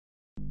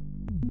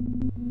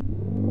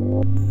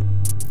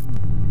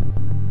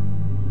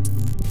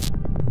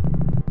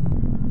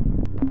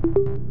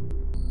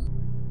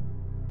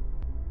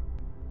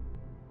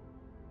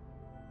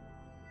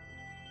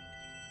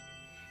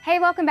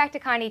welcome back to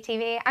Conde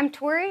TV. I'm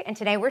Tori, and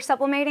today we're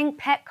sublimating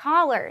pet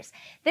collars.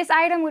 This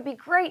item would be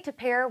great to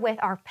pair with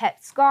our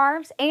pet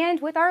scarves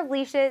and with our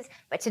leashes,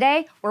 but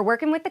today we're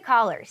working with the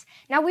collars.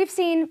 Now, we've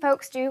seen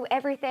folks do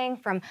everything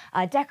from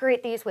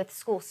decorate these with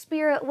school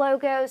spirit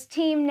logos,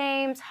 team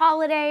names,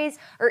 holidays,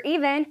 or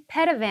even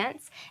pet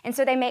events, and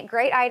so they make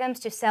great items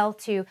to sell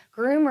to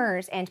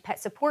groomers and pet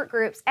support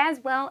groups as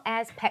well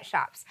as pet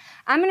shops.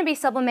 I'm going to be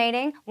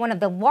sublimating one of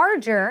the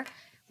larger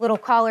little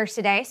collars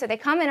today. So they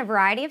come in a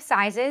variety of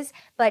sizes,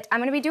 but I'm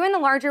gonna be doing the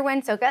larger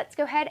one, so let's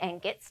go ahead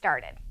and get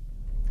started.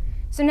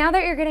 So now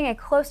that you're getting a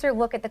closer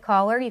look at the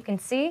collar, you can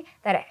see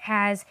that it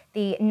has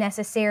the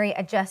necessary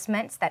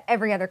adjustments that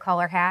every other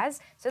collar has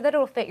so that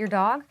it'll fit your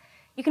dog.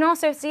 You can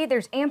also see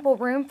there's ample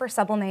room for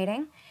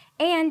sublimating,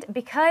 and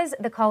because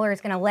the collar is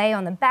gonna lay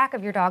on the back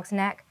of your dog's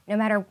neck, no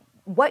matter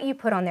what you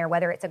put on there,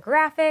 whether it's a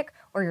graphic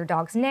or your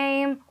dog's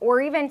name or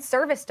even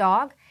service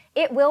dog,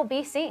 it will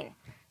be seen.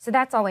 So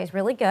that's always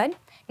really good.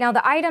 Now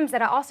the items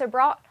that I also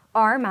brought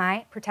are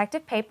my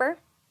protective paper.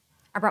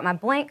 I brought my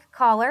blank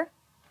collar,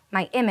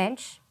 my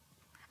image.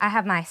 I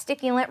have my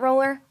sticky lint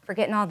roller for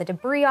getting all the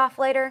debris off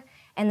later,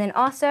 and then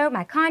also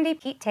my Conde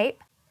heat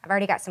tape. I've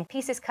already got some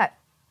pieces cut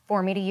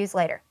for me to use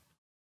later.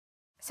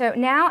 So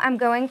now I'm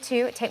going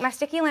to take my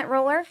sticky lint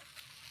roller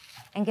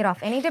and get off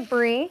any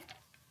debris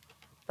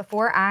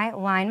before I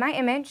line my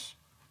image.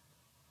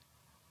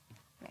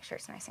 Make sure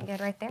it's nice and good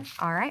right there.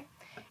 All right.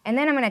 And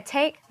then I'm going to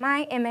take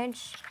my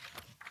image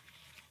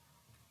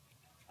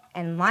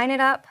and line it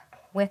up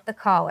with the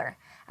collar.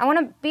 I want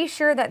to be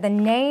sure that the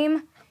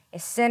name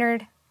is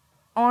centered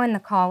on the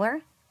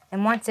collar.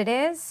 And once it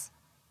is,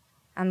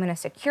 I'm going to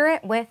secure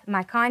it with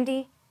my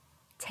Conde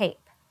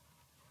tape.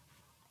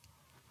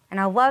 And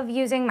I love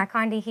using my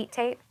Conde heat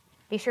tape.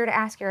 Be sure to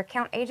ask your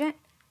account agent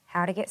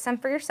how to get some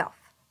for yourself.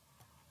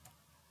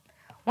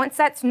 Once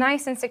that's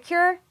nice and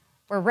secure,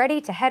 we're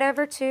ready to head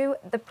over to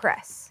the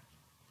press.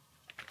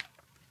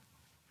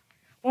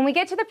 When we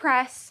get to the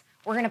press,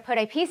 we're going to put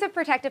a piece of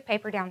protective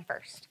paper down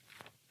first.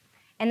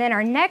 And then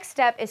our next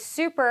step is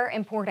super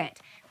important.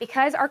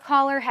 Because our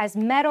collar has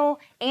metal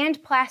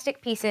and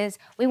plastic pieces,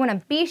 we want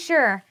to be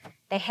sure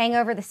they hang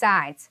over the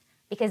sides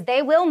because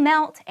they will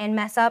melt and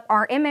mess up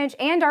our image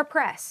and our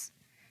press.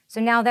 So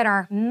now that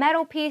our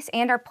metal piece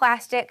and our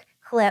plastic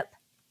clip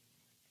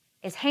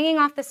is hanging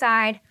off the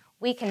side,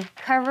 we can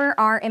cover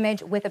our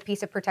image with a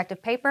piece of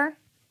protective paper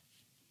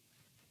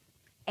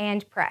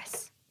and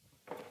press.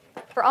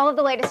 For all of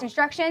the latest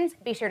instructions,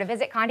 be sure to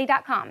visit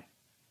Conde.com.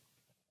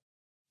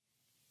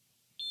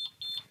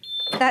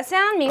 That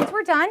sound means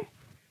we're done.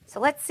 So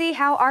let's see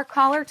how our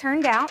collar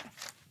turned out.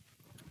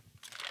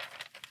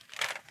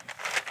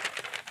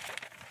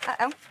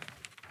 Uh-oh.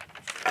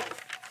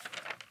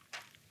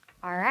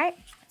 All right,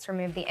 let's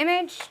remove the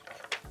image.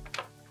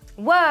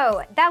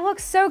 Whoa, that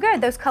looks so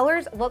good. Those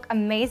colors look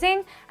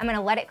amazing. I'm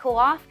gonna let it cool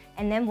off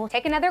and then we'll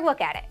take another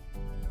look at it.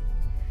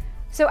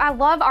 So I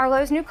love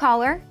Arlo's new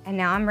collar, and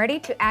now I'm ready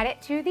to add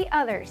it to the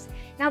others.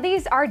 Now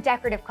these are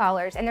decorative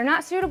collars, and they're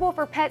not suitable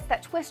for pets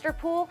that twist or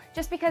pull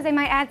just because they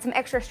might add some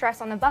extra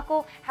stress on the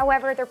buckle.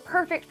 However, they're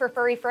perfect for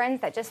furry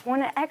friends that just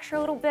want an extra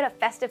little bit of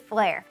festive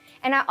flair.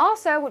 And I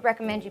also would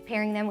recommend you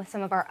pairing them with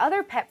some of our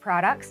other pet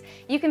products.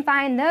 You can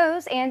find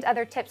those and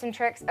other tips and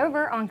tricks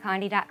over on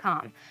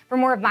Conde.com. For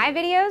more of my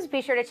videos,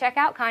 be sure to check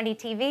out Conde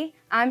TV.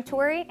 I'm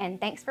Tori, and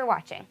thanks for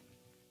watching.